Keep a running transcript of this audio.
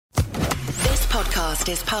podcast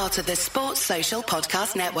is part of the Sports Social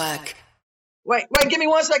Podcast Network. Wait, give me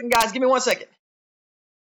 1 second, guys. Give me 1 second.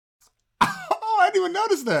 Oh, I didn't even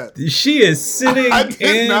notice that. She is sitting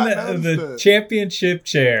in the championship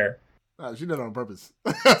chair. No, she did it on purpose.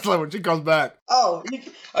 That's like when she comes back. Oh,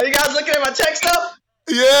 are you guys looking at my tech stuff?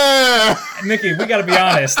 Yeah. Nikki, we got to be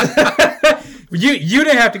honest. You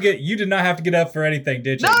did not have to get up for anything,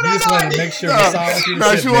 did you? No, you just wanted to make sure we saw what you were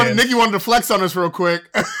sitting in. Nikki wanted to flex on us real quick.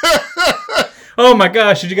 Oh my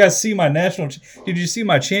gosh! Did you guys see my Did you see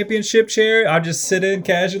my championship chair? I'll just sit in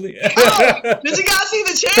casually. Oh, did you guys see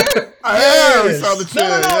the chair? Yeah, we saw the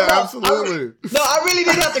chair. No, absolutely. I really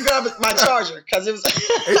did have to grab my charger because it was.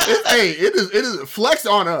 it is flex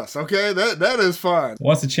on us. Okay, that is fine.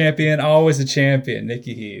 Once a champion, always a champion.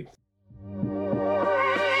 Nikki Heath.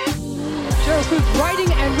 Cheryl Swoops writing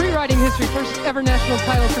and rewriting history. First ever national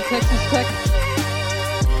title for Texas Tech.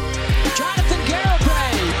 Jonathan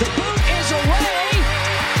Garibay. The boot is away.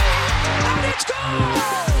 And it's gone.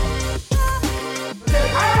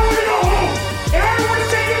 I don't want to go home. And I don't want to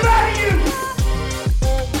say goodbye to you.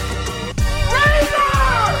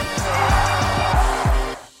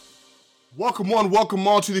 Razor! Welcome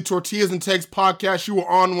on to the Tortillas and Takes podcast. You are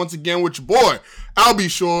on once again with your boy, I'll be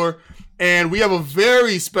sure. And we have a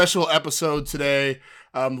very special episode today.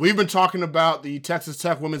 We've been talking about the Texas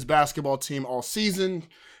Tech women's basketball team all season.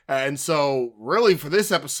 And so really for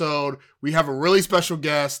this episode, we have a really special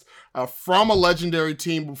guest from a legendary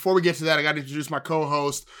team. Before we get to that, I got to introduce my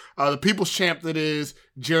co-host, the people's champ that is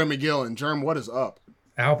Jeremy Gillen. Jeremy, what is up?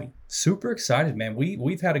 Albie, super excited, man.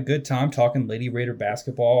 We've had a good time talking Lady Raider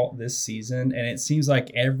basketball this season, and it seems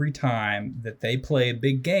like every time that they play a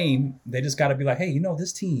big game, they just got to be like, hey,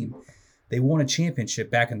 this team, they won a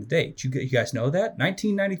championship back in the day. You guys know that?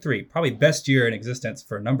 1993, probably best year in existence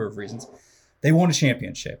for a number of reasons. They won a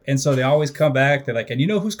championship. And so they always come back. They're like, and you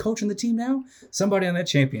know who's coaching the team now? Somebody on that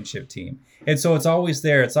championship team. And so it's always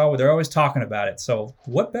there. They're always talking about it. So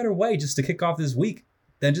what better way just to kick off this week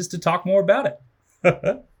than just to talk more about it?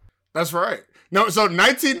 That's right. No, so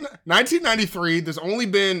 1993, there's only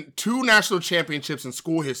been 2 national championships in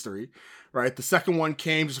school history, right? The second one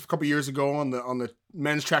came just a couple years ago on the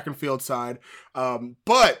men's track and field side.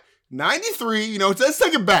 But 93, let's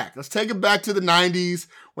take it back. Let's take it back to the 90s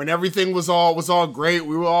when everything was all great.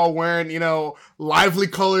 We were all wearing, lively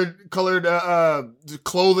colored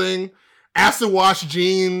clothing, acid wash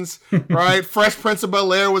jeans, right? Fresh Prince of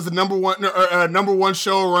Bel-Air was the number one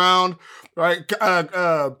show around, right?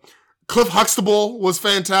 Cliff Huxtable was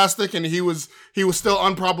fantastic, and he was still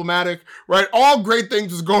unproblematic, right? All great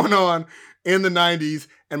things was going on in the 90s.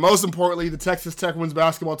 And most importantly, the Texas Tech women's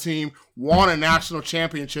basketball team won a national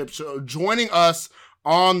championship. So joining us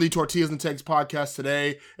on the Tortillas and Takes podcast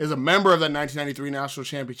today is a member of that 1993 national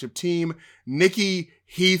championship team, Nikki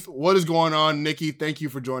Heath. What is going on, Nikki? Thank you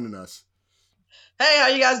for joining us. Hey, how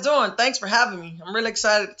you guys doing? Thanks for having me. I'm really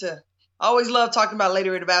excited I always love talking about Lady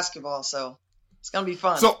Raider basketball, so it's going to be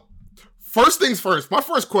fun. So first things first, my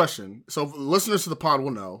first question, so listeners to the pod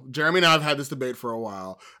will know, Jeremy and I have had this debate for a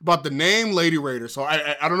while about the name Lady Raider. So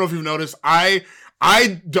I don't know if you've noticed, I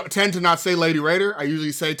tend to not say Lady Raider. I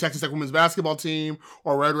usually say Texas Tech women's basketball team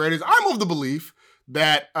or Red Raiders. I'm of the belief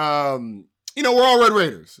that, we're all Red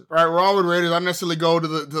Raiders, right? We're all Red Raiders. I don't necessarily go to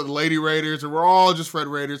the Lady Raiders, or we're all just Red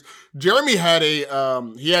Raiders. Jeremy had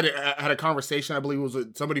a conversation, I believe it was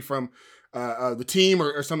with somebody from the team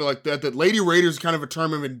or something like that Lady Raiders is kind of a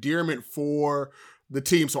term of endearment for the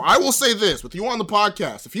team. So I will say this with you on the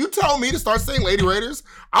podcast. If you tell me to start saying Lady Raiders,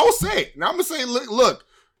 I will say it. Now I'm going to say, look,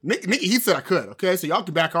 Nikki, he said I could. Okay. So y'all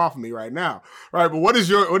can back off of me right now. All right. But what is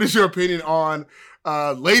your opinion on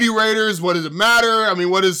Lady Raiders? What does it matter? I mean,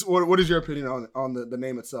 what is your opinion on the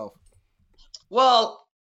name itself? Well,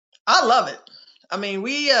 I love it. I mean,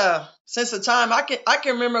 we, since the time I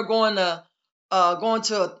can remember going to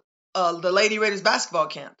the Lady Raiders basketball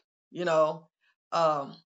camp,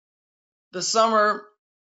 the summer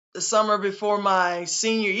before my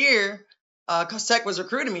senior year, cause Tech was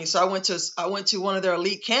recruiting me. So I went to one of their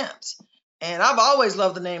elite camps, and I've always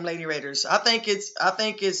loved the name Lady Raiders. I think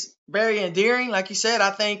it's very endearing. Like you said,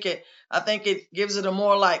 I think it gives it a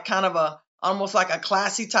more like kind of almost like a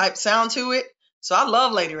classy type sound to it. So I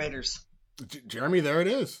love Lady Raiders. Jeremy, there it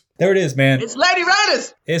is. There it is, man. It's Lady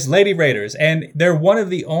Raiders. It's Lady Raiders. And they're one of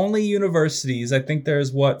the only universities, I think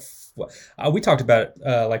there's we talked about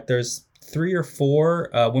it, like there's 3 or 4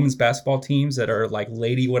 women's basketball teams that are like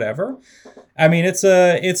lady whatever. I mean, it's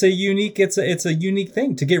a unique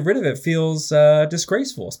thing. To get rid of it feels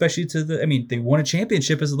disgraceful, especially they won a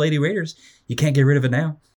championship as the Lady Raiders. You can't get rid of it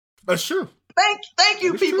now. That's true. Thank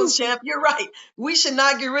you, people's champ. You're right. We should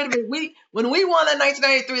not get rid of it. When we won in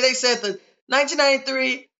 1993, they said the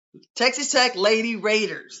 1993 Texas Tech Lady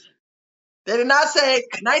Raiders. They did not say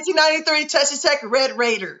 1993 Texas Tech Red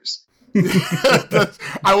Raiders.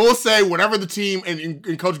 I will say, whenever the team,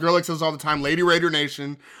 and Coach Gerlich says all the time, Lady Raider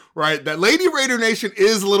Nation, right? That Lady Raider Nation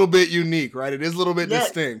is a little bit unique, right? It is a little bit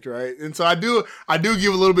distinct, right? And so I do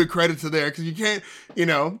give a little bit credit to there, because you can't,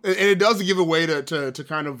 and it does give a way to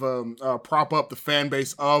kind of prop up the fan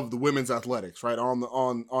base of the women's athletics, right,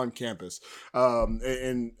 on campus.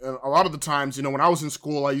 And a lot of the times, when I was in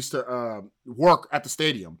school, I used to work at the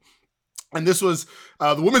stadium, and this was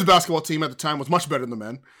the women's basketball team at the time was much better than the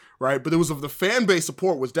men. Right, but the fan base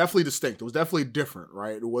support was definitely distinct. It was definitely different,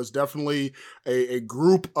 right? It was definitely a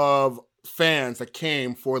group of fans that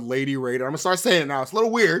came for Lady Raider. I'm gonna start saying it now. It's a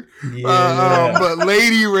little weird, but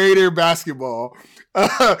Lady Raider basketball.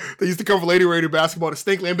 They used to come for Lady Raider basketball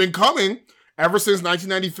distinctly, and been coming ever since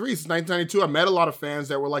 1993. Since 1992, I met a lot of fans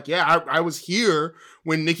that were like, "Yeah, I was here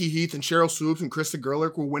when Nikki, Heath, and Cheryl Swoops and Krista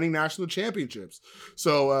Gerlich were winning national championships."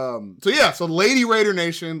 So Lady Raider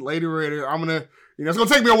Nation, Lady Raider. It's going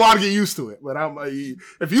to take me a while to get used to it, but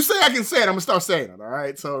if you say I can say it, I'm going to start saying it, all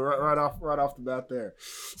right? So right off the bat there.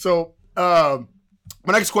 So my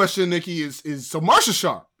next question, Nikki, is so Marcia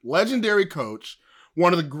Sharp, legendary coach,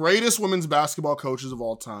 one of the greatest women's basketball coaches of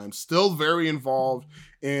all time, still very involved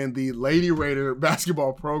in the Lady Raider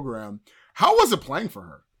basketball program. How was it playing for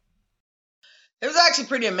her? It was actually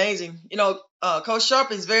pretty amazing. Coach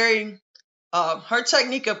Sharp is very... her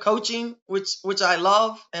technique of coaching, which I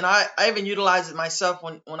love, and I even utilize it myself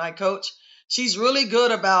when I coach. She's really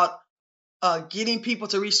good about getting people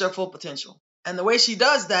to reach their full potential. And the way she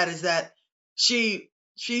does that is that she's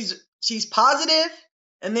positive,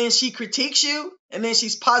 and then she critiques you, and then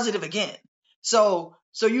she's positive again. So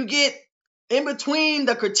you get in between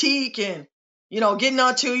the critique and getting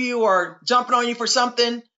onto you or jumping on you for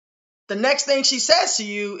something. The next thing she says to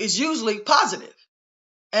you is usually positive.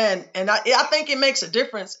 And I think it makes a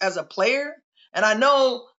difference as a player. And I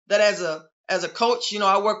know that as a coach,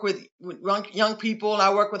 I work with young people and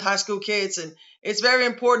I work with high school kids, and it's very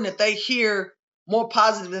important that they hear more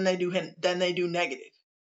positive than they do negative.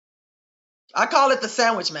 I call it the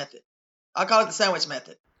sandwich method. That's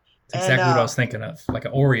exactly what I was thinking of, like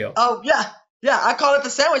an Oreo. Oh yeah. Yeah, I call it the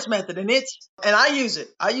sandwich method, and I use it.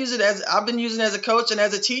 I've been using it as a coach and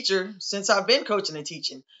as a teacher since I've been coaching and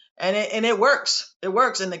teaching. And it works. It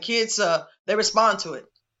works, and the kids they respond to it.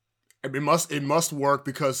 It must work,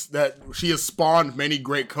 because that she has spawned many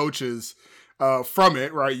great coaches from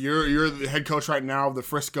it, right? You're the head coach right now of the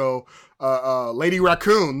Frisco Lady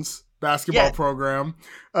Raccoons basketball program,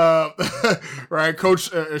 right?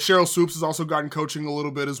 Coach Cheryl Swoops has also gotten coaching a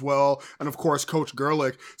little bit as well, and of course Coach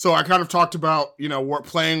Gerlich. So I kind of talked about we're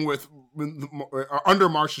playing with under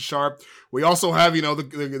Marcia Sharp. We also have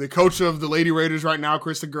the coach of the Lady Raiders right now,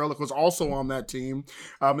 Krista Gerlich, was also on that team,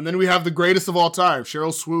 and then we have the greatest of all time,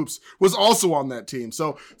 Cheryl Swoops, was also on that team.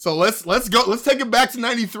 So let's take it back to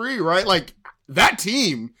 93, right? Like, that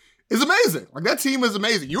team is amazing. Like, that team is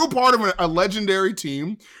amazing. You were part of a legendary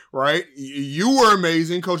team, right? You were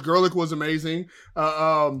amazing. Coach Gerlich was amazing.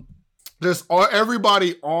 Just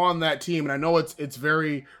everybody on that team, and I know it's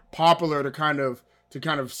very popular to kind of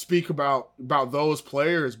speak about those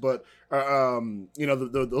players, but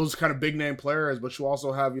those kind of big name players. But you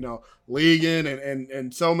also have Ligon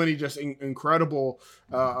and so many just incredible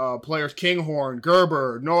players: Kinghorn,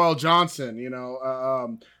 Gerber, Noel Johnson,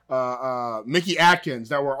 Mickey Atkins,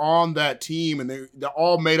 that were on that team, and they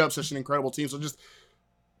all made up such an incredible team. So just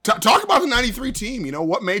talk about the 93 team.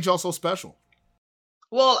 What made y'all so special?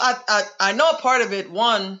 Well, I know a part of it.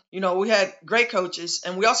 One, we had great coaches,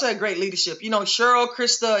 and we also had great leadership. Cheryl,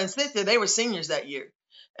 Krista, and Cynthia, they were seniors that year.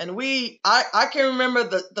 And I can remember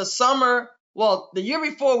the summer, the year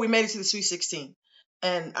before, we made it to the Sweet 16.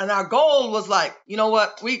 And our goal was like,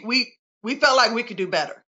 what, we felt like we could do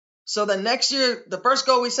better. So the next year, the first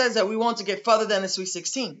goal we said is that we want to get further than the Sweet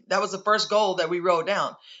 16. That was the first goal that we wrote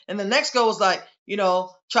down. And the next goal was like,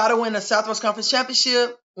 try to win the Southwest Conference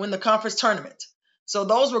Championship, win the conference tournament. So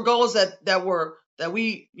those were goals that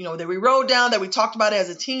we wrote down, that we talked about as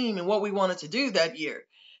a team and what we wanted to do that year.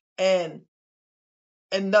 And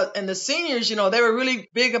the seniors, they were really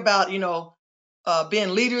big about,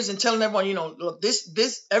 being leaders and telling everyone, look,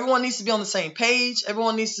 this everyone needs to be on the same page.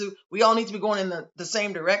 We all need to be going in the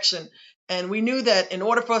same direction. And we knew that in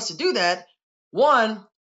order for us to do that, one,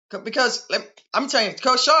 because I'm telling you,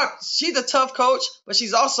 Coach Sharp, she's a tough coach, but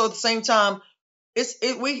she's also at the same time,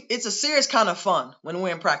 it's a serious kind of fun when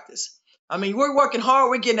we're in practice. I mean, we're working hard,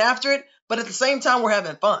 we're getting after it, but at the same time, we're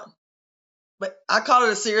having fun. But I call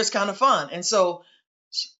it a serious kind of fun. And so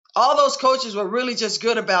all those coaches were really just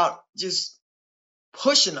good about just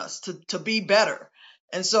pushing us to be better.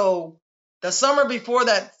 And so the summer before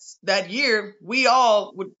that year, we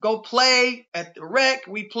all would go play at the rec.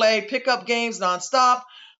 We play pickup games nonstop.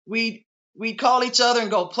 We'd call each other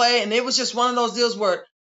and go play. And it was just one of those deals where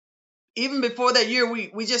even before that year,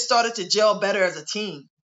 we just started to gel better as a team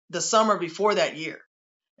the summer before that year.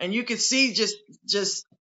 And you could see just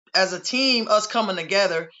as a team, us coming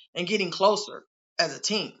together and getting closer as a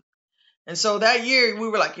team. And so that year we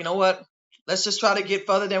were like, you know what? Let's just try to get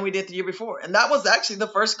further than we did the year before. And that was actually the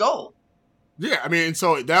first goal. Yeah, I mean,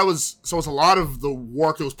 so it's a lot of the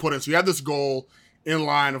work that was put in. So you had this goal in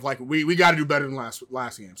line of like, we got to do better than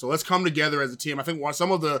last game. So let's come together as a team. I think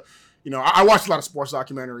some of the, I watch a lot of sports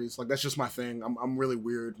documentaries. Like, that's just my thing. I'm really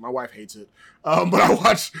weird. My wife hates it. But I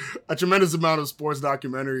watch a tremendous amount of sports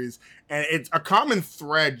documentaries. And it's a common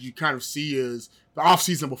thread you kind of see is the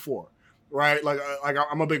offseason before, right? Like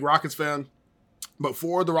I'm a big Rockets fan.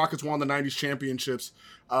 Before the Rockets won the 90s championships,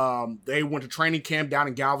 they went to training camp down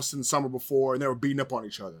in Galveston the summer before, and they were beating up on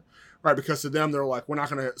each other, right? Because to them, they're like, we're not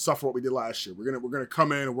going to suffer what we did last year. We're gonna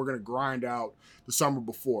come in and we're going to grind out the summer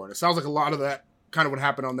before. And it sounds like a lot of that kind of what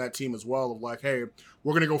happened on that team as well, of like, hey,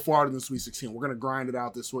 we're going to go farther than the Sweet 16. We're going to grind it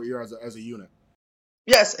out this year as a unit.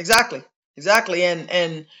 Yes, exactly.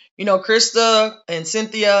 And Krista and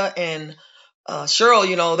Cynthia and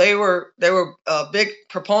Cheryl, they were big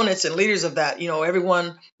proponents and leaders of that.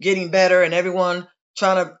 Everyone getting better and everyone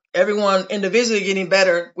individually getting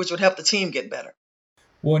better, which would help the team get better.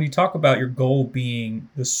 Well, when you talk about your goal being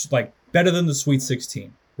this, like, better than the Sweet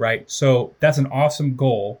 16, right? So that's an awesome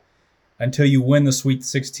goal until you win the Sweet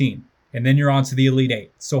 16, and then you're on to the Elite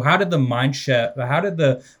Eight. So how did the mindset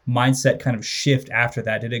kind of shift after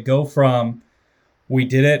that? Did it go from, we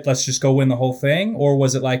did it, let's just go win the whole thing? Or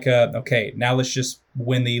was it like, okay, now let's just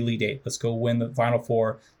win the Elite Eight. Let's go win the Final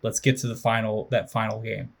Four. Let's get to that final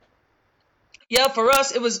game. Yeah, for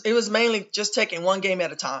us, it was mainly just taking one game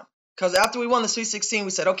at a time. Because after we won the Sweet 16,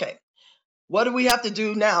 we said, okay, what do we have to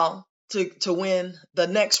do now to win the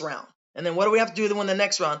next round? And then what do we have to do to win the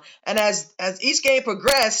next round? And as each game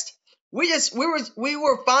progressed, we were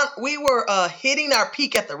hitting our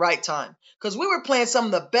peak at the right time, because we were playing some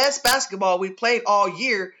of the best basketball we played all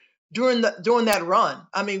year during that run.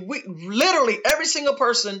 I mean, we literally every single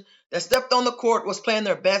person that stepped on the court was playing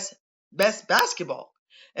their best basketball.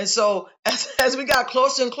 And so as we got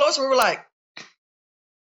closer and closer, we were like,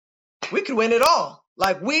 we could win it all.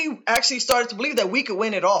 Like, we actually started to believe that we could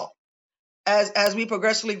win it all. As we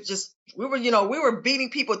progressively we were beating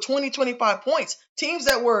people 20, 25 points. Teams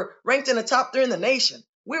that were ranked in the top 3 in the nation.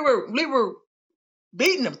 We were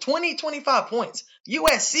beating them 20, 25 points.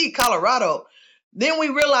 USC, Colorado. Then we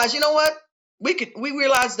realized, you know what? We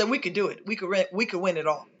realized that we could do it. We could win it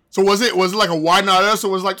all. So was it like a why not us,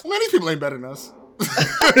 or was it like, well, these people ain't better than us?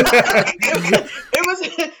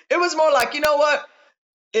 It was more like, you know what?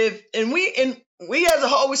 We as a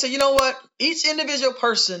whole, we said, you know what? Each individual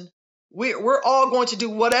person, we're all going to do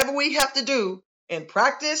whatever we have to do in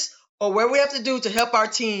practice or where we have to do to help our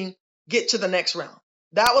team get to the next round.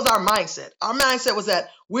 That was our mindset. Our mindset was that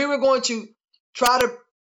we were going to try to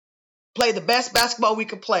play the best basketball we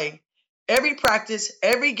could play every practice,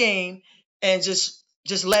 every game, and just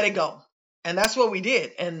let it go. And that's what we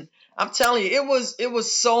did. And I'm telling you, it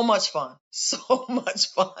was so much fun. So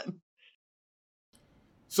much fun.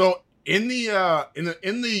 So in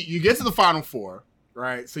the you get to the Final Four,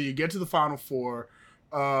 right? So you get to the Final Four,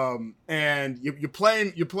 and you're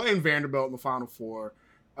playing Vanderbilt in the Final Four,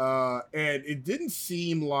 and it didn't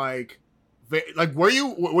seem like when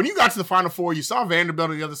you got to the Final Four, you saw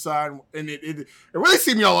Vanderbilt on the other side, and it really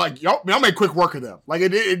seemed y'all made quick work of them. Like,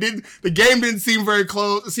 it did, the game didn't seem very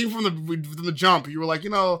close. It seemed from the jump, you were like,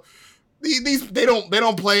 these they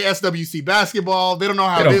don't play SWC basketball. They don't know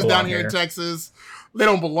how it is down here in Texas. They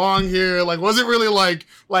don't belong here. Like, was it really like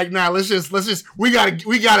nah? Let's just we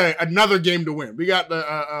got another game to win. We got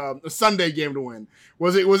the Sunday game to win.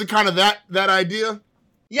 Was it kind of that idea?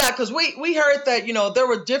 Yeah, because we heard that there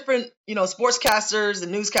were different sportscasters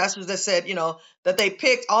and newscasters that said that they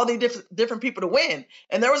picked all the different people to win,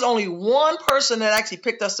 and there was only one person that actually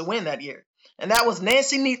picked us to win that year, and that was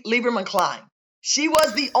Nancy Lieberman Klein. She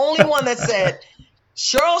was the only one that said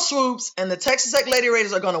Cheryl Swoops and the Texas Tech Lady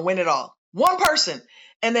Raiders are going to win it all. One person.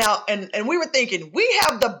 And now, and we were thinking, we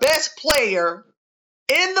have the best player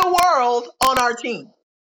in the world on our team.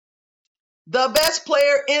 The best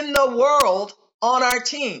player in the world on our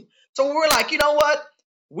team. So we're like, you know what?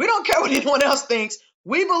 We don't care what anyone else thinks.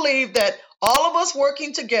 We believe that all of us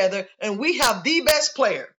working together, and we have the best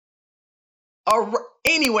player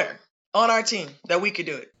anywhere on our team that we could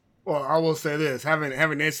do it. Well, I will say this: having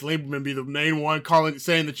Nancy Lieberman be the main one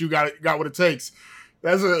saying that you got what it takes.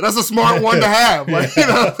 That's a smart one to have. Like,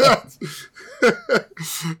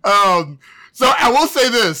 so I will say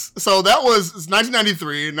this. So that was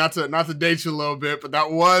 1993, not to date you a little bit, but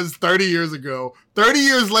that was 30 years ago. 30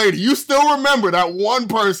 years later, you still remember that one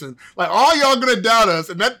person. Like, all y'all gonna doubt us,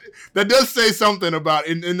 and that does say something about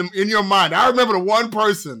in your mind. I remember the one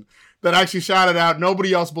person that actually shouted out.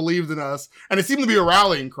 Nobody else believed in us, and it seemed to be a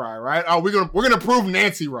rallying cry, right? Oh, we're gonna prove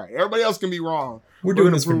Nancy right. Everybody else can be wrong. We're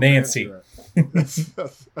doing this for Nancy.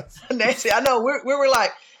 Nancy, I know we were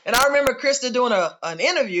like, and I remember Krista doing an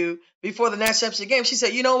interview before the national championship game. She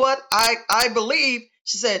said, "You know what? I believe."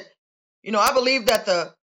 She said, "I believe that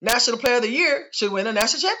the National Player of the Year should win a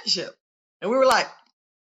national championship." And we were like,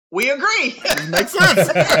 "We agree." Makes sense.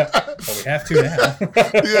 Well, we have to now.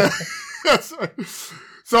 Yeah.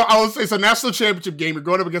 So I would say, national championship game, you're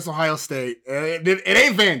going up against Ohio State. It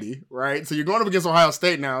ain't Vandy, right? So you're going up against Ohio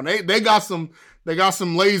State now, and they got some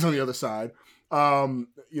ladies on the other side. They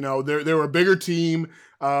were a bigger team,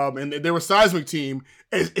 and they were a seismic team.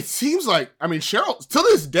 It seems like, Cheryl, to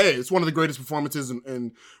this day, it's one of the greatest performances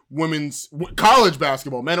in women's college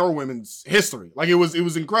basketball, men or women's history. Like, it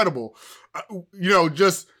was incredible.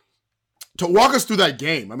 Just to walk us through that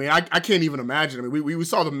game. I can't even imagine. We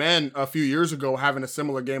saw the men a few years ago having a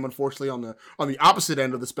similar game, unfortunately, on the opposite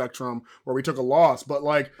end of the spectrum, where we took a loss. But,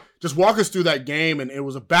 like, just walk us through that game, and it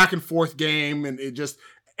was a back and forth game, and it just,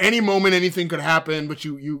 any moment anything could happen, but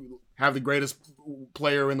you have the greatest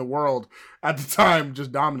player in the world at the time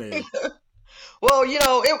just dominating. Well,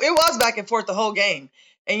 it was back and forth the whole game.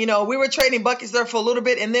 And, we were trading buckets there for a little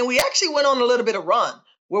bit, and then we actually went on a little bit of run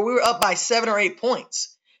where we were up by 7 or 8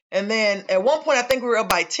 points. And then at one point, I think we were up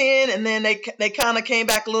by 10, and then they kind of came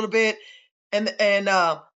back a little bit. And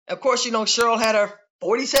of course, Cheryl had her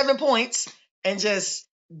 47 points and just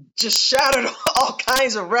shattered all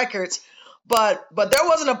kinds of records. But there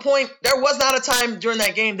was not a time during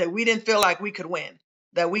that game that we didn't feel like we could win,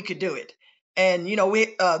 that we could do it. And,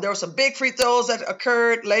 there were some big free throws that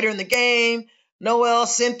occurred later in the game. Noelle,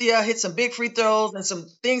 Cynthia hit some big free throws, and some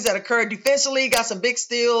things that occurred defensively, got some big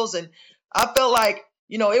steals. And I felt like,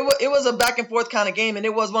 it was a back and forth kind of game, and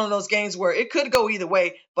it was one of those games where it could go either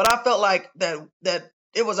way. But I felt like that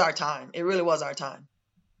it was our time. It really was our time.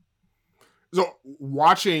 So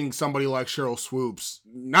watching somebody like Cheryl Swoops,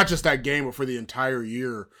 not just that game, but for the entire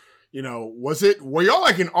year, were y'all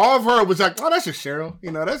like in awe of her? It was like, oh, that's just Cheryl. She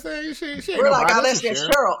ain't we're like, nobody. oh, that's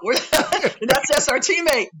just Cheryl. That's just our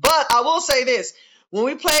teammate. But I will say this. When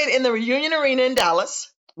we played in the Reunion Arena in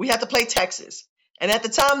Dallas, we had to play Texas. And at the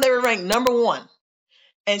time, they were ranked number 1.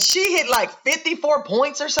 And she hit like 54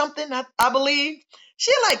 points or something, I believe.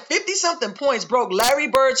 She had like 50-something points, broke Larry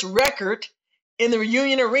Bird's record in the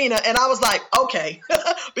Reunion Arena. And I was like, okay.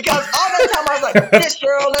 Because all that time I was like, yes,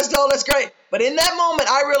 Cheryl, let's go, that's great. But in that moment,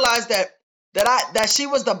 I realized that she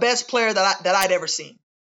was the best player that I'd ever seen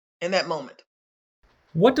in that moment.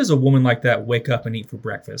 What does a woman like that wake up and eat for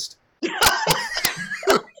breakfast?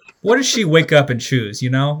 What does she wake up and choose,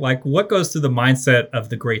 Like, what goes through the mindset of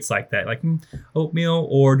the greats like that? Like, oatmeal,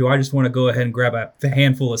 or do I just want to go ahead and grab a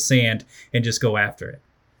handful of sand and just go after it?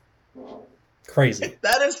 Crazy.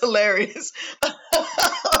 That is hilarious.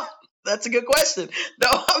 That's a good question.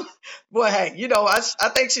 No, boy, hey, I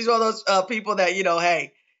think she's one of those people that,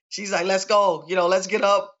 hey, she's like, let's go, let's get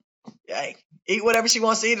up, hey, eat whatever she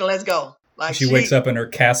wants to eat and let's go. Like she wakes up in her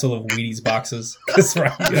castle of Wheaties boxes.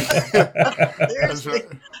 Seriously,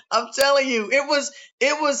 I'm telling you, it was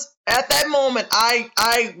at that moment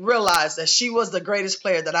I realized that she was the greatest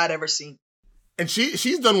player that I'd ever seen. And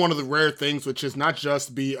she's done one of the rare things, which is not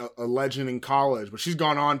just be a legend in college, but she's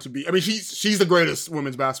gone on to be. She's the greatest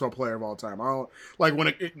women's basketball player of all time. I don't like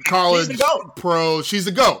when college pro. She's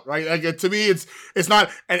the GOAT, right? Like, to me, it's not.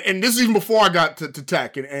 And this is even before I got to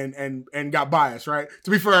Tech and got biased, right?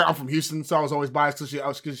 To be fair, I'm from Houston, so I was always biased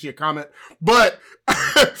because she a comment. But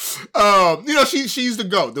she's the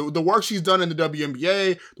GOAT. The work she's done in the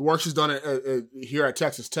WNBA, the work she's done here at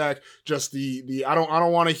Texas Tech, just the I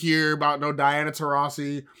don't want to hear about no Diana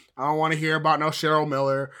Taurasi. I don't want to hear about no Cheryl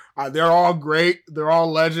Miller. They're all great. They're all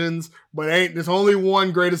legends, but there's only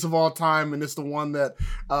one greatest of all time, and it's the one that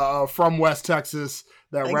from West Texas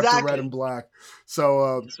that repped the red and black.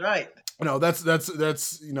 So that's right. That's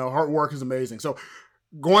her work is amazing. So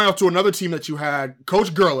going up to another team that you had,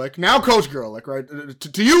 Coach Gerlich, right?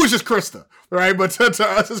 To you it's just Krista, right? But to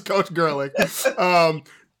us it's Coach Gerlich.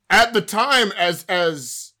 At the time,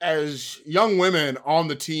 as young women on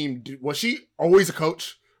the team, was she always a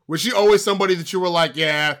coach? Was she always somebody that you were like,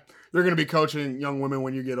 yeah, they're going to be coaching young women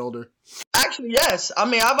when you get older? Actually, yes.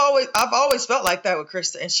 I've always felt like that with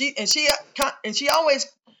Krista, and she always.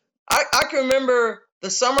 I can remember the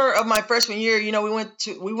summer of my freshman year,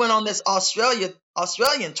 we went on this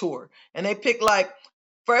Australian tour, and they picked like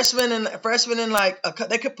freshmen and like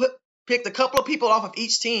they could picked a couple of people off of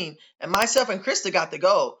each team, and myself and Krista got to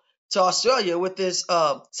go to Australia with this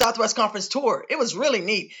Southwest Conference tour. It was really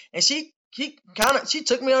neat, and she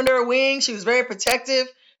took me under her wing. She was very protective,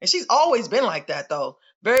 and she's always been like that though,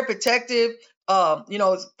 very protective.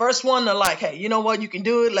 First one to like, hey, you know what, you can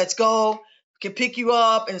do it. Let's go. Can pick you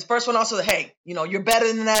up, and the first one also, hey, you're better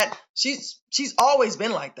than that. She's always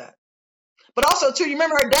been like that. But also too, you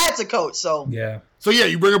remember her dad's a coach, so yeah. So yeah,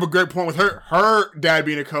 you bring up a great point with her dad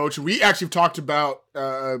being a coach. We actually talked about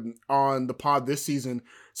on the pod this season.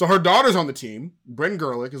 So her daughter's on the team. Bryn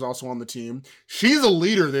Gerlich is also on the team. She's a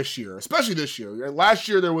leader this year, especially this year. Last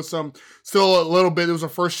year there was still a little bit. It was her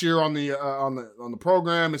first year on the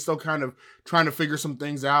program, and still kind of trying to figure some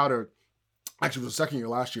things out. Or actually, it was the second year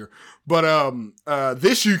last year. But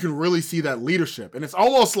this year you can really see that leadership, and it's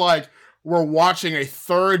almost like we're watching a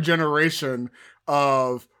third generation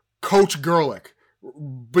of Coach Gerlich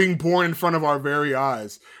being born in front of our very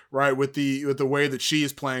eyes, right? With the way that she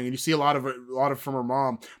is playing, and you see a lot of from her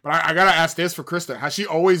mom. But I gotta ask this for Krista: has she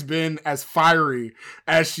always been as fiery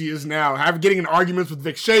as she is now? Getting in arguments with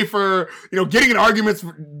Vic Schaefer, getting in arguments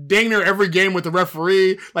dang near every game with the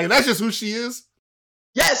referee. Like, that's just who she is.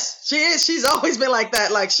 Yes, she is. She's always been like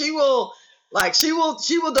that. She will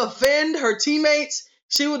defend her teammates.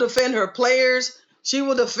 She will defend her players. She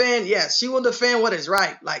will defend what is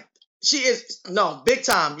right. Like, she is, no, big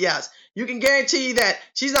time, yes. You can guarantee that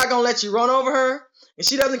she's not going to let you run over her, and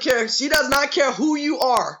she doesn't care. She does not care who you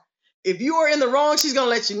are. If you are in the wrong, she's going to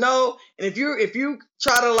let you know. And if you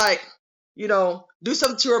try to, do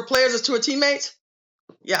something to her players or to her teammates,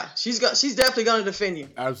 yeah, she's definitely going to defend you.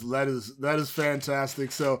 That is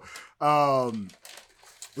fantastic. So,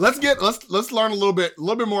 let's learn a little bit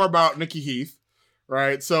more about Nikki Heath.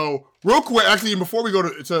 Right, so real quick, actually, before we go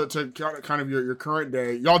to kind of your current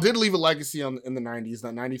day, y'all did leave a legacy in the 90s,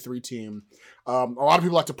 that 93 team. A lot of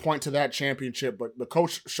people like to point to that championship, but the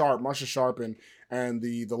Coach Sharp, Marsha Sharp, and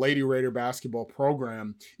the Lady Raider basketball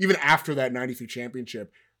program, even after that 93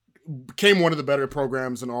 championship, became one of the better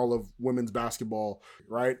programs in all of women's basketball,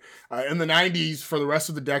 right? In the 90s, for the rest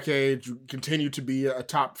of the decade, continued to be a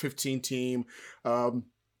top 15 team.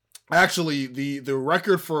 Actually, the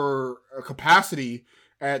record for capacity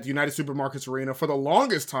at the United Supermarkets Arena for the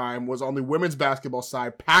longest time was on the women's basketball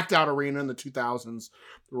side, packed out arena in the 2000s,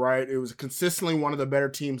 right? It was consistently one of the better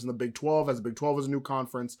teams in the Big 12, as the Big 12 is a new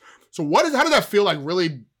conference. So how did that feel like?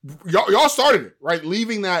 Really, y'all started it, right?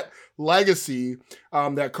 Leaving that legacy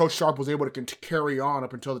that Coach Sharp was able to carry on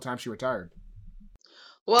up until the time she retired.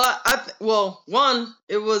 Well, one,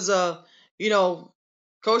 it was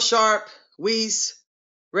Coach Sharp, Weiss,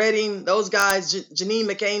 Redding, those guys, Janine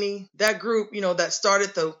McCaney, that group, that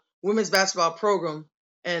started the women's basketball program,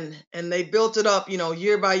 and they built it up,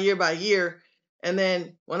 year by year by year. And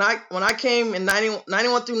then when I came in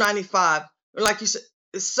 91 through 95, like you said,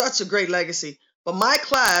 it's such a great legacy. But my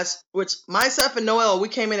class, which myself and Noelle, we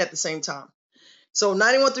came in at the same time. So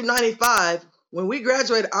 91 through 95, when we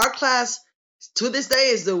graduated, our class to this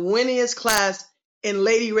day is the winningest class in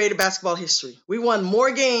Lady Raider basketball history. We won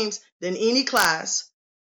more games than any class.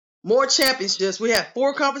 More championships. We had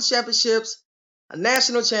 4 conference championships, a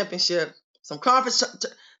national championship, some conference.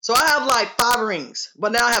 So I have like 5 rings,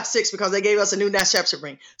 but now I have 6 because they gave us a new national championship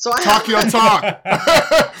ring. So I talk your talk.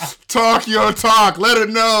 Talk your talk. Let it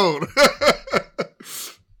know.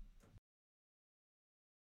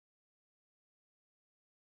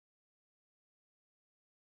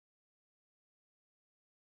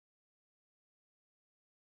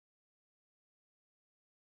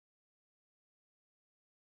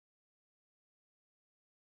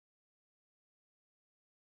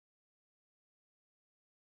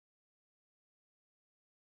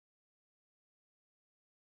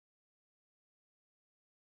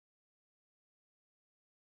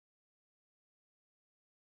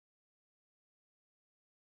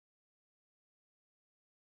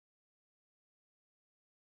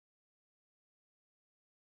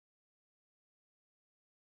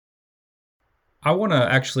 I want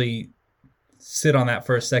to actually sit on that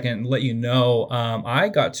for a second and let you know I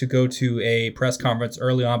got to go to a press conference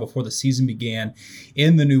early on before the season began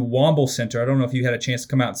in the new Womble Center. I don't know if you had a chance to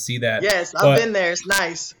come out and see that. Yes, I've been there. It's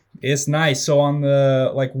nice. It's nice. So on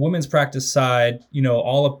the women's practice side,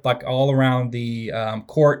 all around the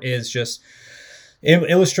court is just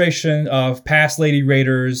illustration of past Lady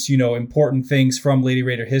Raiders, important things from Lady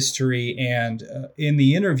Raider history. And in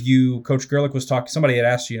the interview, Coach Gerlich was talking, somebody had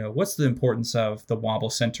asked, what's the importance of the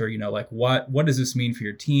Womble Center? What does this mean for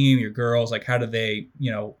your team, your girls? Like, how do they,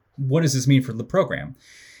 what does this mean for the program?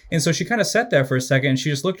 And so she kind of sat there for a second and she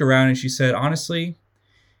just looked around and she said, honestly,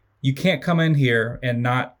 you can't come in here and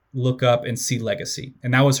not look up and see legacy.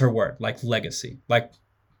 And that was her word, like legacy. Like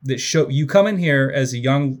that show you come in here as a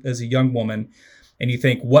young woman and you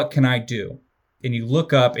think, what can I do? And you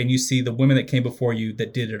look up and you see the women that came before you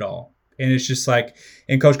that did it all. And it's just like,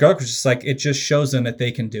 and Coach Garlick was just like, it just shows them that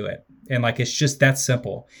they can do it. And like, it's just that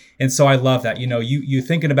simple. And so I love that, you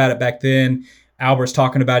thinking about it back then, Albert's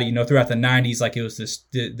talking about it, throughout the 90s, like it was this,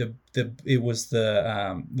 the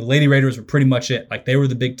Lady Raiders were pretty much it. Like they were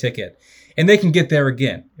the big ticket and they can get there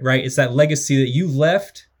again, right? It's that legacy that you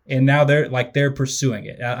left and now they're pursuing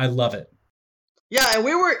it. I love it. Yeah. And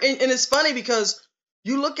and it's funny because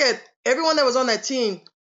you look at everyone that was on that team,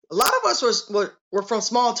 a lot of us were from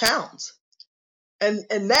small towns. And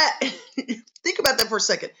that, think about that for a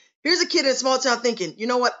second. Here's a kid in a small town thinking, you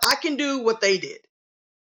know what, I can do what they did.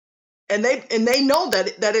 And they know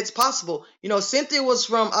that it's possible. Cynthia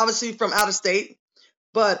was obviously from out of state,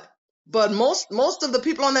 but most of the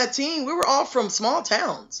people on that team, we were all from small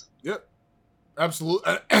towns. Yep,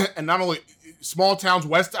 absolutely. And not only small towns,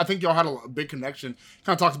 West. I think y'all had a big connection.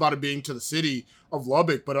 Kind of talked about it being to the city of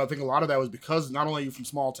Lubbock, but I think a lot of that was because not only are you from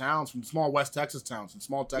small towns, from small West Texas towns,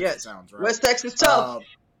 towns, right? West Texas tough.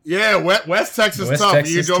 Yeah, West Texas tough.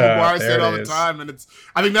 You Joe McGuire say it all the time, and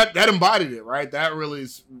I think that embodied it, right? That really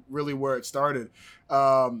is where it started.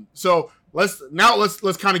 So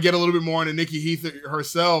let's kind of get a little bit more into Nikki Heath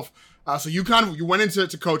herself. So you went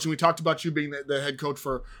into coaching. We talked about you being the head coach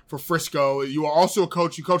for Frisco. You were also a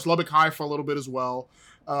coach. You coached Lubbock High for a little bit as well.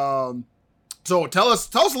 So tell us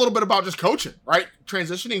a little bit about just coaching, right?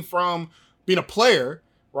 Transitioning from being a player,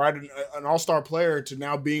 right, an all-star player, to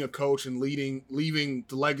now being a coach and leaving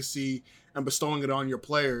the legacy and bestowing it on your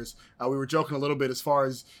players. We were joking a little bit as far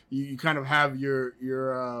as you kind of have your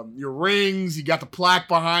rings. You got the plaque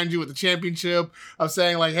behind you with the championship of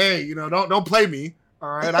saying like, hey, don't play me. All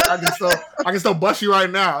right, I can still bust you right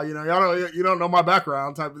now. You don't know my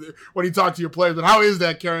background type of when you talk to your players. But how is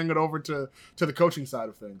that carrying it over to the coaching side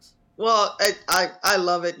of things? Well, I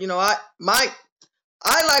love it.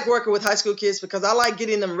 I like working with high school kids because I like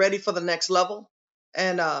getting them ready for the next level,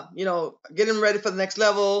 and getting them ready for the next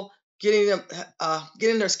level, getting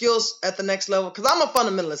their skills at the next level. Because I'm a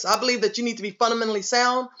fundamentalist. I believe that you need to be fundamentally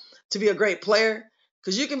sound to be a great player.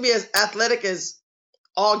 Because you can be as athletic as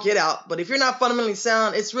all get out, but if you're not fundamentally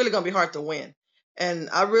sound, it's really going to be hard to win. And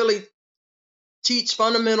I really teach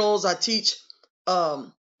fundamentals. I teach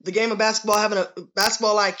the game of basketball, having a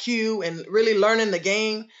basketball IQ and really learning the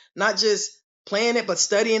game, not just playing it, but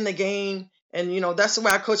studying the game. And, that's the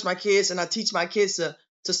way I coach my kids, and I teach my kids to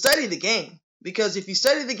study the game. Because if you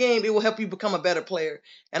study the game, it will help you become a better player.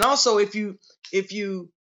 And also, if you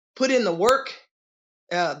put in the work,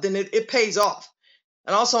 then it pays off.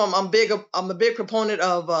 And also, I'm a big proponent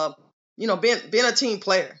of, being a team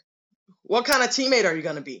player. What kind of teammate are you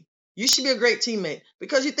going to be? You should be a great teammate,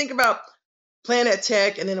 because you think about playing at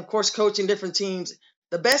Tech and then, of course, coaching different teams.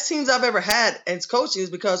 The best teams I've ever had as coaches,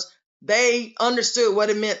 because they understood what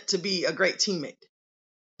it meant to be a great teammate.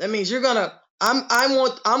 That means I'm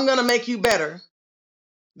going to make you better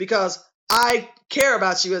because I care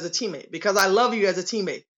about you as a teammate, because I love you as a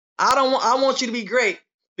teammate. I want you to be great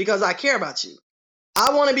because I care about you.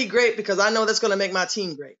 I want to be great because I know that's going to make my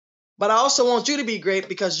team great. But I also want you to be great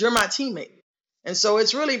because you're my teammate. And so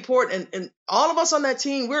it's really important. And all of us on that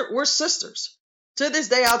team, we're sisters. To this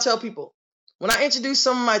day, I'll tell people, when I introduce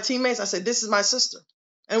some of my teammates, I say, this is my sister.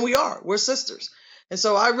 And we're sisters. And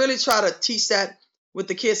so I really try to teach that with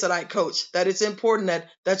the kids that I coach, that it's important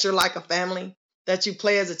that you're like a family, that you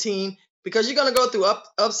play as a team, because you're going to go through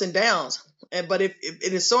ups and downs. But it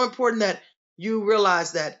is so important that you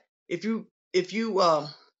realize that if you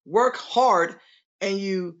work hard and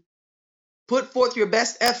you put forth your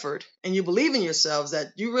best effort and you believe in yourselves, that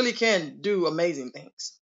you really can do amazing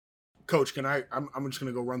things. Coach, I'm just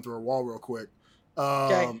going to go run through a wall real quick.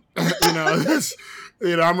 Okay.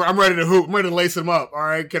 I'm ready to hoop. I'm ready to lace him up. All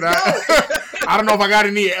right. Can I? I don't know if I got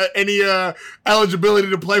any eligibility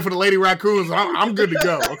to play for the Lady Raccoons. I'm good to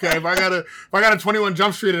go. Okay. If I got a 21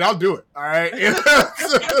 Jump Street, I'll do it. All right.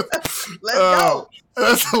 Let's go.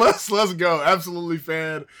 Let's go. Absolutely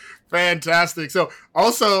fantastic. So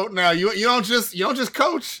also now you don't just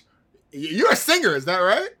coach. You're a singer. Is that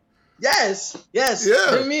right? Yes. Yeah.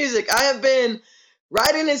 Through music. I have been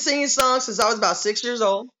writing and singing songs since I was about 6 years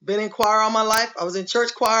old. Been in choir all my life. I was in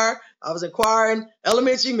church choir. I was in choir in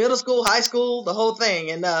elementary, middle school, high school, the whole thing.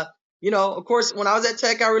 And, of course, when I was at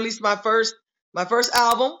Tech, I released my first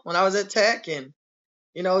album when I was at Tech, and,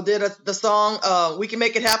 did the song, We Can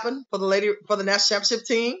Make It Happen for the national championship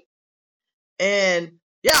team. And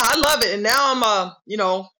yeah, I love it. And now I'm,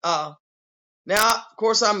 now of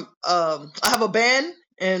course I have a band,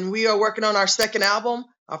 and we are working on our second album.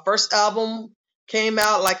 Our first album came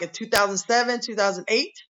out like in 2007,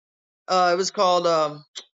 2008. It was called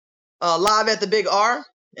Live at the Big R.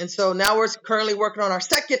 And so now we're currently working on our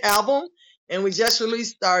second album, and we just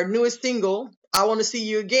released our newest single, I Want to See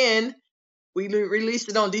You Again. We released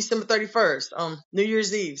it on December 31st, on New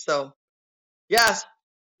Year's Eve. So, yes,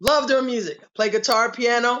 love doing music. Play guitar,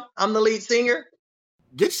 piano. I'm the lead singer.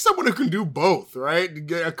 Get you someone who can do both, right?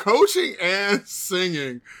 Get coaching and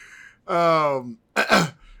singing.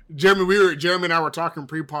 Jeremy and I were talking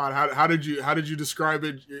pre-pod. How did you describe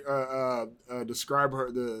it? Describe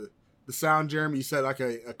the sound, Jeremy. You said like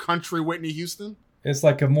a country Whitney Houston. It's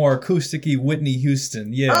like a more acousticy Whitney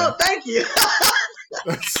Houston. Yeah. Oh, thank you.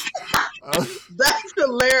 That's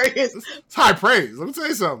hilarious. It's high praise. Let me tell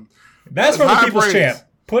you something. That's from the People's Champ.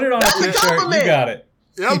 Put it on a t-shirt. You got it.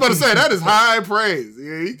 Yeah, I was about to say, that is high praise.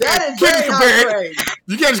 Yeah, that is very high praise.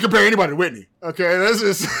 You can't just compare anybody to Whitney. Okay, that's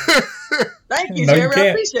just... Thank you, Jeremy. I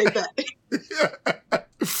appreciate that. Yeah.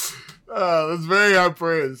 That's very high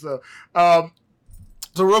praise.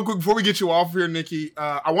 So real quick, before we get you off here, Nikki,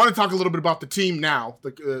 I want to talk a little bit about the team now,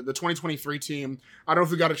 the 2023 team. I don't know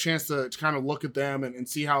if we got a chance to kind of look at them and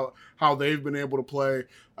see how they've been able to play.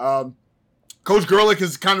 Coach Gerlich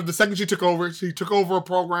is kind of the second she took over. She took over a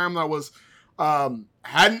program that was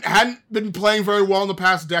hadn't been playing very well in the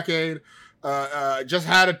past decade. Just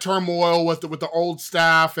had a turmoil with the old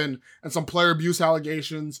staff and some player abuse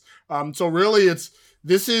allegations. So really,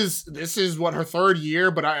 this is what her third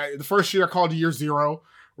year, but the first year I called year zero,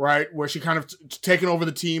 right, where she kind of taken over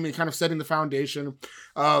the team and kind of setting the foundation.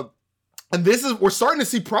 And we're starting to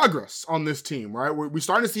see progress on this team, right? We're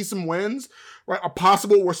starting to see some wins, right?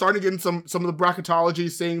 We're starting to get in some of the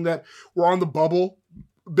bracketology, saying that we're on the bubble.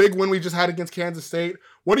 Big win we just had against Kansas State.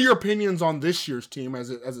 What are your opinions on this year's team as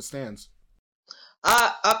it stands?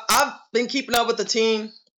 I've been keeping up with the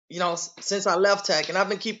team, since I left Tech, and I've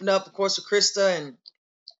been keeping up, of course, with Krista and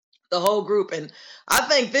the whole group. And I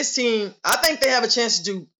think this team, they have a chance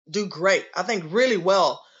to do great. I think really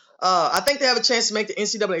well. I think they have a chance to make the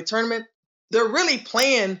NCAA tournament. They're really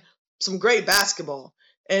playing some great basketball.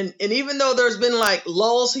 And even though there's been like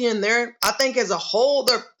lulls here and there, I think as a whole,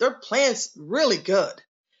 they're playing really good.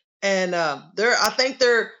 And I think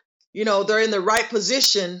they're in the right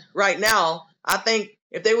position right now. I think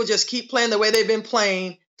if they would just keep playing the way they've been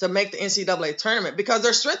playing to make the NCAA tournament, because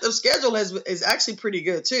their strength of schedule is actually pretty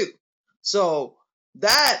good too. So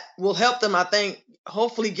that will help them, I think,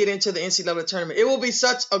 hopefully get into the NCAA tournament. It will be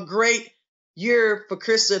such a great year for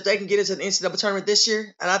Krista if they can get into the NCAA tournament this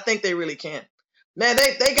year, and I think they really can. Man,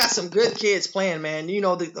 they got some good kids playing, man.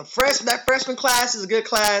 That freshman class is a good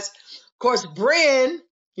class. Of course, Bryn,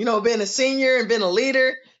 being a senior and being a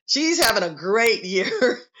leader, she's having a great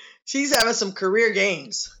year. She's having some career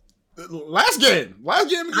games. Last game. I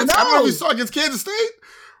don't know if you saw against Kansas State.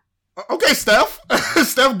 Okay, Steph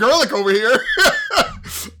Gerlich over here.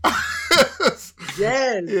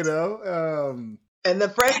 Yes. And the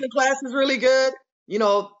freshman class is really good.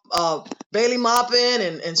 Bailey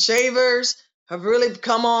Maupin and Shavers have really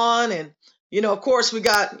come on. And, of course, we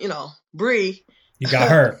got, Bree. You got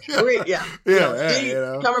her. Bree, yeah. She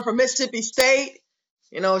coming from Mississippi State.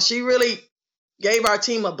 She really gave our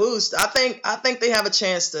team a boost. I think they have a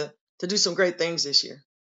chance to do some great things this year.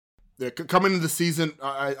 Yeah, coming into the season,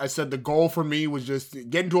 I said the goal for me was just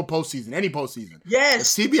get into a postseason, any postseason.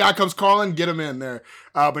 Yes. If CBI comes calling, get them in there.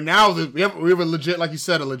 But now we have a legit, like you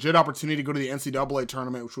said, a legit opportunity to go to the NCAA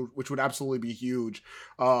tournament, which would absolutely be huge.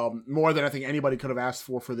 More than I think anybody could have asked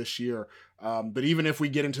for this year. But even if we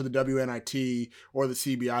get into the WNIT or the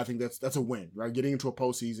CBI, I think that's a win, right? Getting into a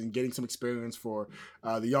postseason, getting some experience for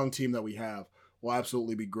the young team that we have will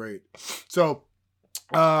absolutely be great. So,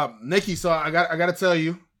 Nikki, I got to tell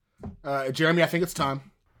you, Jeremy, I think it's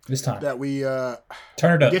time. It's time that we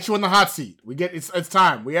turn it up. Get you in the hot seat. It's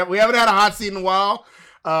time. We haven't had a hot seat in a while.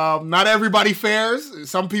 Not everybody fares.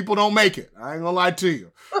 Some people don't make it. I ain't gonna lie to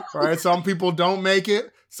you. All right, some people don't make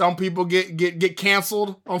it. Some people get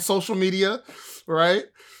canceled on social media. Right.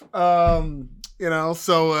 So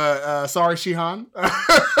sorry, Shihan.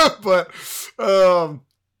 but are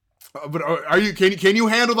you? Can you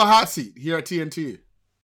handle the hot seat here at TNT?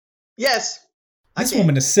 Yes. This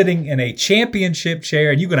woman is sitting in a championship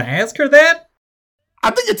chair, and you're going to ask her that?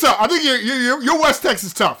 I think it's tough. I think your West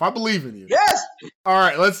Texas tough. I believe in you. Yes. All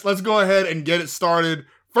right, let's go ahead and get it started.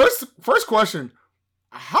 First question: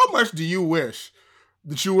 how much do you wish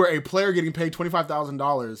that you were a player getting paid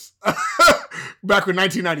 $25,000 back in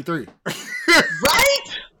 1993?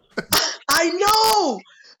 Right? I know.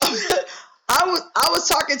 I was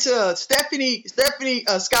talking to Stephanie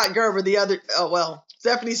Scott Gerber the other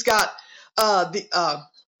Stephanie Scott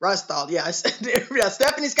Rostall. Yeah,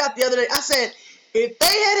 Stephanie Scott the other day. I said, if they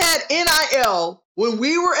had NIL when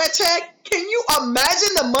we were at Tech, can you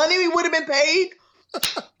imagine the money we would have been paid?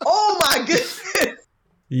 Oh my goodness.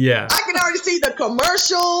 Yeah. I can already see the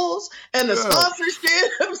commercials and the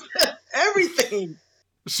sponsorships, everything.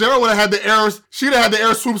 Cheryl would have had the arrows. She'd have had the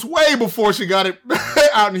air swoops way before she got it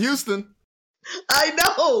out in Houston. I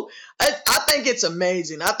know. I think it's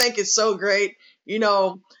amazing. I think it's so great. You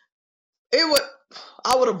know,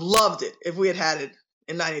 I would have loved it if we had it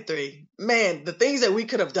in 93. Man, the things that we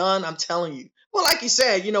could have done, I'm telling you. Well, like you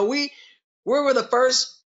said, you know, we were the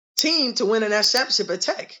first team to win a national championship at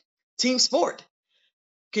Tech. Team sport.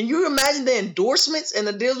 Can you imagine the endorsements and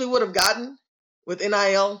the deals we would have gotten with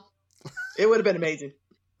NIL? It would have been amazing.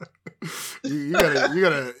 You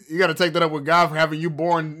gotta take that up with God for having you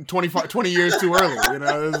born 20 years too early. You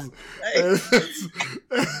know, hey,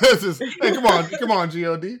 come on,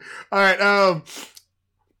 God. All right,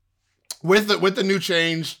 with the new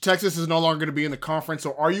change, Texas is no longer going to be in the conference.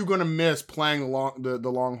 So, are you going to miss playing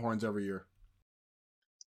the Longhorns every year?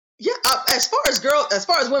 Yeah, as far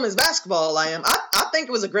as women's basketball, I think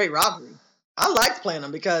it was a great rivalry. I liked playing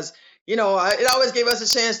them because, you know, it always gave us a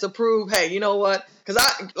chance to prove, hey, you know what? Because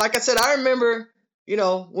I remember, you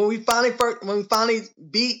know, when we finally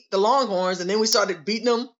beat the Longhorns, and then we started beating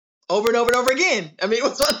them over and over and over again. I mean, it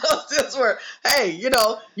was one of those deals where, hey, you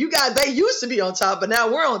know, you guys, they used to be on top, but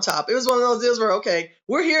now we're on top. It was one of those deals where, okay,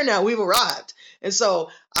 we're here now, we've arrived, and so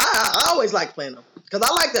I always liked playing them because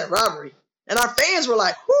I like that rivalry, and our fans were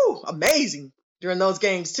like, whoo, amazing during those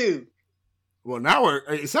games too. Well, now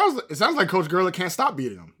it sounds like Coach Gurley can't stop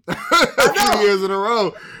beating them. 3 years in a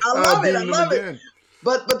row. I love it.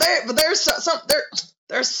 But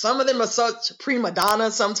there's some of them are such prima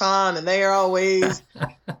donnas sometimes, and they are always.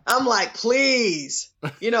 I'm like, please,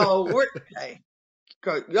 you know, hey,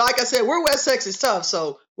 like I said, we're West Texas tough,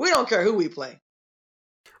 so we don't care who we play.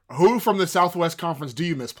 Who from the Southwest Conference do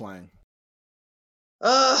you miss playing?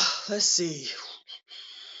 Let's see.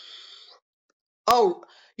 Oh,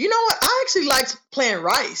 you know what? I actually liked playing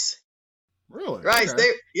Rice. Really? Rice,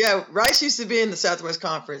 okay. Rice used to be in the Southwest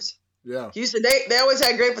Conference. Yeah. Houston, they always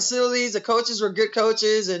had great facilities. The coaches were good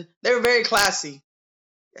coaches, and they were very classy.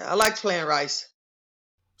 Yeah, I liked playing Rice.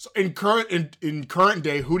 So in current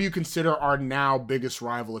day, who do you consider our now biggest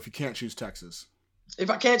rival if you can't choose Texas? If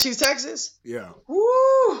I can't choose Texas? Yeah.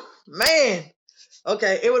 Woo, man.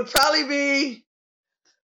 Okay, it would probably be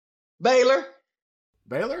Baylor.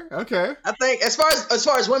 Baylor? Okay. I think as far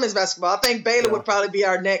as women's basketball, I think Baylor would probably be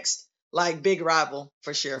our next big rival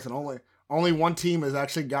for sure. Listen, only one team has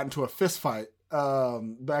actually gotten to a fist fight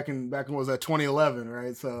back in what was that 2011,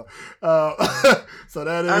 right? So so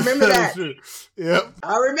that is I remember that. True. Yep.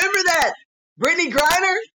 I remember that. Brittany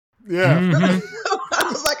Griner? Yeah. Mm-hmm. I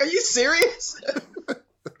was like, are you serious?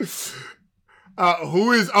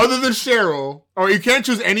 Who is, other than Cheryl, or you can't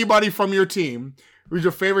choose anybody from your team, who's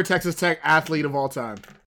your favorite Texas Tech athlete of all time?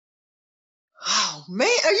 Oh man,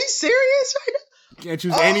 are you serious right now? Can't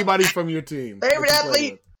choose anybody from your team. Favorite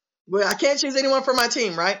athlete? Well, I can't choose anyone from my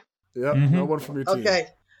team, right? Yep, no one from your team. Okay.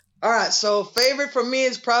 All right, so favorite for me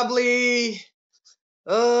is probably,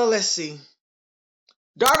 let's see,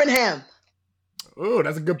 Darvin Ham. Oh,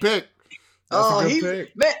 that's a good pick. Man,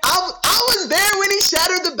 I was there when he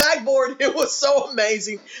shattered the backboard. It was so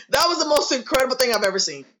amazing. That was the most incredible thing I've ever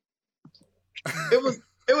seen. It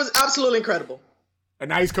was absolutely incredible. And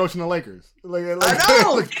now he's coaching the Lakers. I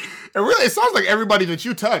know. It sounds like everybody that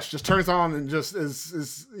you touch just turns on and just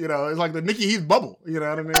is you know, it's like the Nikki Heath bubble. You know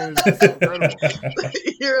what I mean? It's just incredible.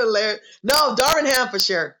 You're hilarious. No, Darvin Ham for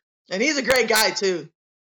sure. And he's a great guy too.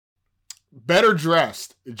 Better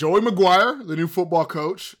dressed, Joey McGuire, the new football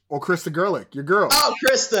coach, or Krista Gerlich, your girl? Oh,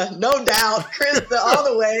 Krista, no doubt, Krista, all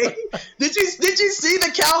the way. Did you see the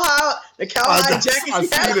cowhide jacket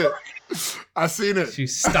she had? I seen it.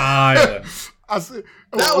 She's styling.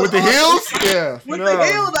 With the heels? Yeah. With the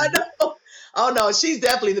heels, I know. Oh, no, she's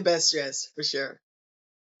definitely the best dressed, for sure.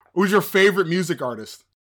 Who's your favorite music artist?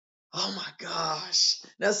 Oh, my gosh.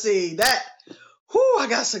 Now, see, I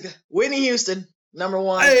got some good. Whitney Houston, number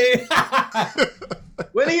one. Hey.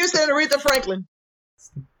 Whitney Houston and Aretha Franklin.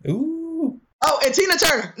 Ooh. Oh, and Tina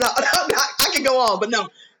Turner. No, I can go on, but no,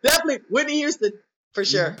 definitely Whitney Houston, for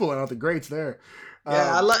sure. You're pulling out the greats there.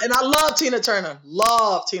 Yeah, I love Tina Turner.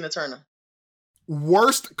 Love Tina Turner.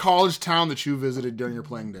 Worst college town that you visited during your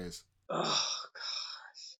playing days? Oh,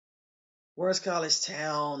 gosh. Worst college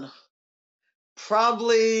town?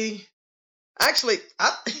 Probably. Actually,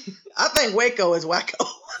 I think Waco is wacko.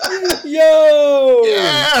 Yo!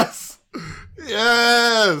 Yes!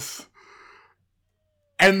 Yes.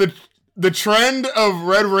 And the trend of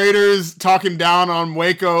Red Raiders talking down on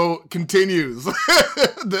Waco continues.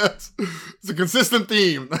 It's a consistent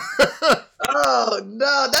theme. Oh,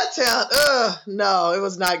 no, that town. No, it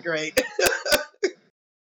was not great.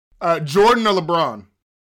 Jordan or LeBron?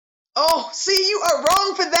 Oh, see, you are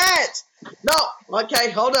wrong for that. No,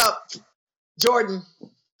 okay, hold up. Jordan,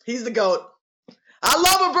 he's the GOAT. I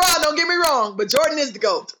love LeBron, don't get me wrong, but Jordan is the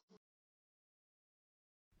GOAT.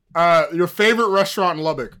 Your favorite restaurant in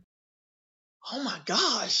Lubbock? Oh my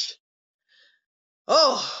gosh.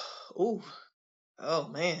 Oh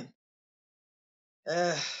man.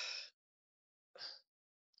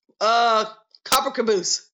 Copper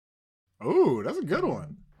Caboose. Ooh, that's a good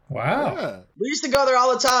one. Wow. Yeah. We used to go there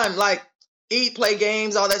all the time, like eat, play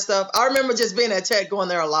games, all that stuff. I remember just being at Tech, going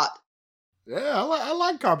there a lot. Yeah, I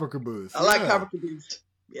like Copper Caboose. I like Copper Caboose.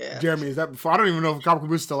 Yeah. Jeremy, is that before? I don't even know if Copper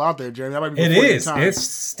Caboose is still out there, Jeremy. That might be It before your is. time. It's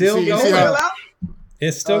still See, going. see how-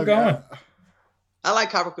 It's still going. I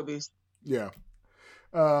like Copper Caboose. Yeah.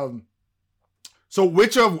 So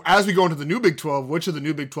as we go into the new Big 12, which of the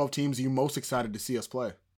new Big 12 teams are you most excited to see us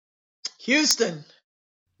play? Houston.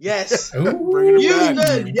 Yes. Ooh. Bringing it Houston,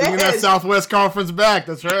 back. Bringing that yes. Southwest Conference back.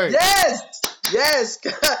 That's right. Yes.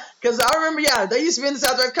 Because I remember, they used to be in the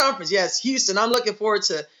Southwest Conference. Yes, Houston. I'm looking forward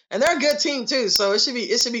to, and they're a good team too. So it should be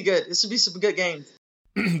good. It should be some good games.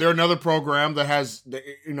 They're another program that has,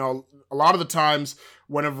 a lot of the times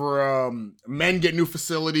whenever men get new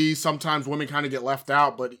facilities, sometimes women kind of get left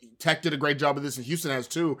out, but Tech did a great job of this, and Houston has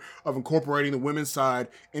too, of incorporating the women's side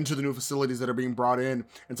into the new facilities that are being brought in.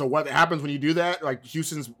 And so what happens when you do that, like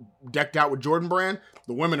Houston's decked out with Jordan Brand,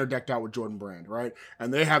 the women are decked out with Jordan Brand, right?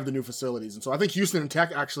 And they have the new facilities. And so I think Houston and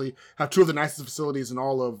Tech actually have two of the nicest facilities in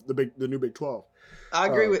all of the new Big 12. I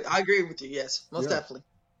agree with you. Yes, most definitely.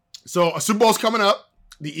 So a Super Bowl's coming up.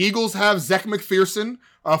 The Eagles have Zech McPherson,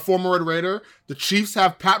 former Red Raider. The Chiefs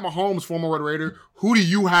have Pat Mahomes, former Red Raider. Who do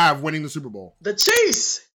you have winning the Super Bowl? The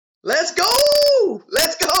Chiefs. Let's go.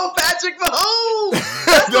 Let's go, Patrick Mahomes.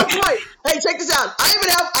 That's the point. Hey, check this out.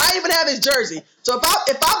 I even have his jersey. So if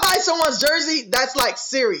I buy someone's jersey, that's like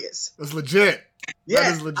serious. That's legit. Yes,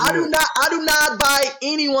 that is legit. I do not buy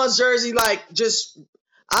anyone's jersey like just.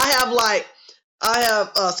 I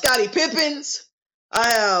have Scottie Pippins. I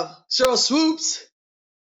have Cheryl Swoops.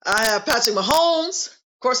 I have Patrick Mahomes.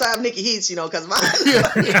 Of course, I have Nikki Heath, because my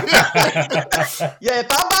if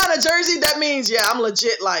I'm buying a jersey, that means I'm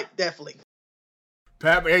legit, like definitely.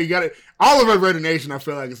 Pat, hey, you got it. All of Red Raider Nation, I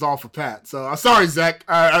feel like it's all for Pat. So sorry, Zach.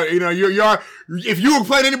 You are. If you were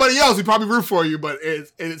playing anybody else, we'd probably root for you. But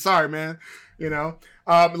it's sorry, man.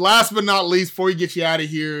 Last but not least, before we get you out of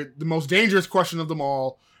here, the most dangerous question of them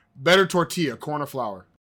all: better tortilla, corn or flour?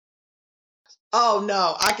 Oh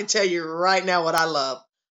no, I can tell you right now what I love.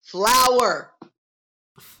 Flour.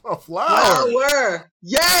 Oh, flour. Flour.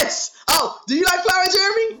 Yes. Oh, do you like flour,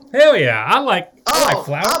 Jeremy? Hell yeah. I like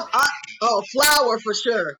flour. Flour for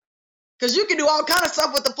sure. Because you can do all kind of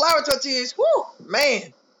stuff with the flour tortillas. Whoo,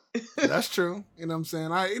 man. That's true. You know what I'm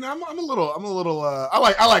saying? I'm a little I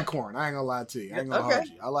like corn. I ain't gonna lie to you. I ain't gonna hold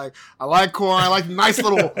you. I like corn. I like nice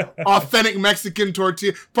little authentic Mexican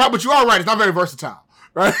tortilla. But you are right, it's not very versatile.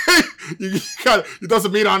 Right? you throw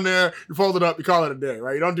some meat on there, you fold it up, you call it a day,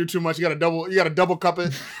 right? You don't do too much. You gotta double cup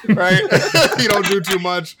it, right? You don't do too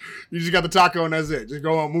much. You just got the taco and that's it. Just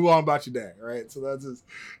move on about your day, right? So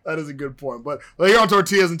that is a good point. But here on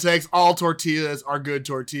Tortillas and Takes, all tortillas are good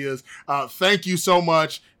tortillas. Thank you so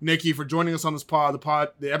much, Nikki, for joining us on this pod.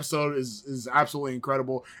 The episode is absolutely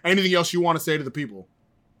incredible. Anything else you want to say to the people?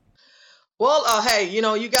 Well, hey, you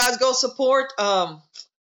guys go support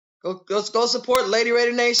Go support Lady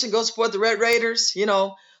Raider Nation. Go support the Red Raiders.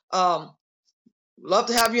 Love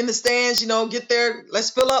to have you in the stands. Get there.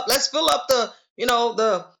 Let's fill up the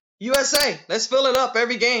the USA. Let's fill it up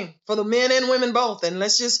every game for the men and women both. And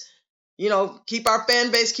let's just keep our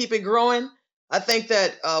fan base, keep it growing. I think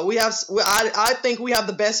that I think we have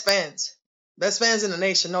the best fans in the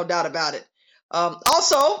nation, no doubt about it.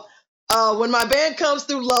 Also, when my band comes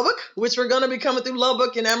through Lubbock, which we're going to be coming through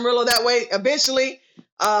Lubbock and Amarillo that way eventually.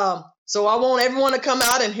 So I want everyone to come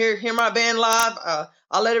out and hear my band live.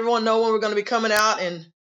 I'll let everyone know when we're going to be coming out, and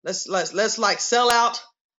let's like sell out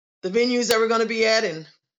the venues that we're going to be at and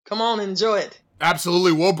come on and enjoy it.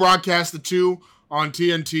 Absolutely. We'll broadcast the two on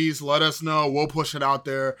TNTs. Let us know. We'll push it out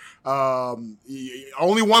there.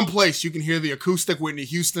 Only one place you can hear the acoustic Whitney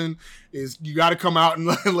Houston is you got to come out and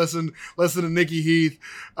listen to Nikki Heath.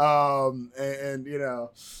 And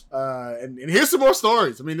here's some more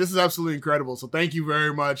stories. I mean, this is absolutely incredible. So thank you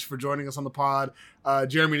very much for joining us on the pod.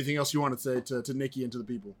 Jeremy, anything else you want to say to Nikki and to the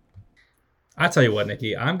people? I tell you what,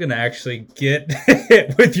 Nikki, I'm gonna actually get,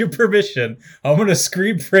 with your permission, I'm gonna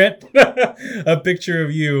screen print a picture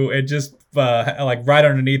of you and just like right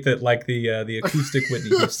underneath it, like the acoustic Whitney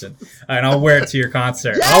Houston, and I'll wear it to your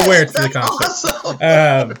concert. Yes, I'll wear it to the concert.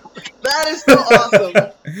 Awesome. That is so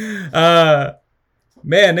awesome.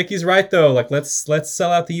 Man, Nikki's right though. Like, let's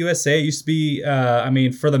sell out the USA. It used to be,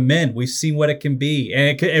 for the men, we've seen what it can be,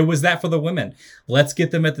 and it was that for the women. Let's get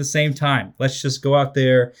them at the same time. Let's just go out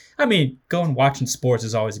there. Going watching sports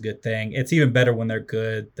is always a good thing. It's even better when they're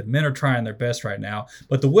good. The men are trying their best right now,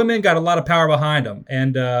 but the women got a lot of power behind them,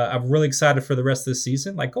 and I'm really excited for the rest of the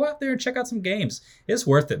season. Like, go out there and check out some games. It's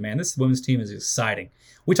worth it, man. This women's team is exciting.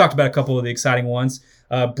 We talked about a couple of the exciting ones.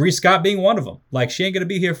 Bree Scott being one of them. Like, she ain't going to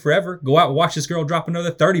be here forever. Go out and watch this girl drop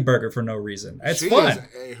another 30 burger for no reason. It's fun.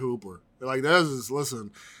 She is a hooper. Like,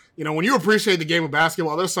 listen, when you appreciate the game of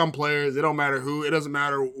basketball, there's some players, it don't matter who, it doesn't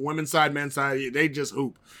matter, women's side, men's side, they just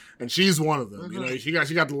hoop. And she's one of them. Mm-hmm. She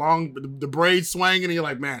got the braids swinging, and you're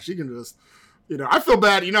like, man, she can just, I feel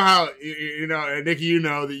bad. You know how, Nikki,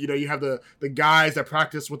 that, you have the guys that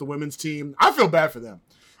practice with the women's team. I feel bad for them.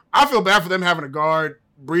 I feel bad for them having a guard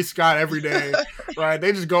Bree Scott every day, right?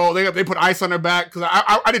 They just go, they put ice on their back. Because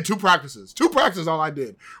I did 2 practices. 2 practices all I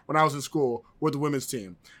did when I was in school with the women's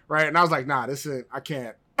team, right? And I was like, nah, I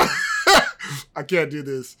can't. I can't do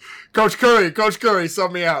this. Coach Curry,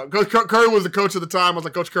 sub me out. Coach Curry was the coach at the time. I was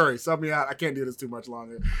like, Coach Curry, sub me out. I can't do this too much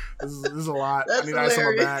longer. This is a lot. That's I need ice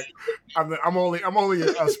on my back. I'm only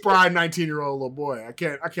a spry 19-year-old little boy. I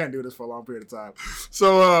can't do this for a long period of time.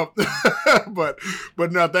 So, but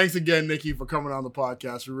no, thanks again, Nikki, for coming on the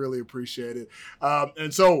podcast. We really appreciate it.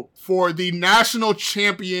 And so for the national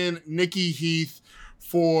champion, Nikki Heath,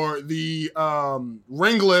 for the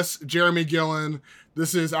ringless Jeremy Gillen,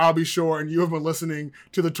 this is I'll Be Sure, and you have been listening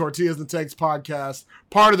to the Tortillas and Takes podcast,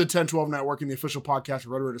 part of the 1012 Network and the official podcast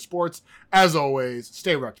of Red Raider Sports. As always,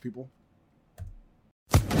 stay wrecked, people.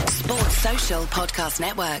 Sports Social Podcast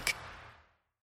Network.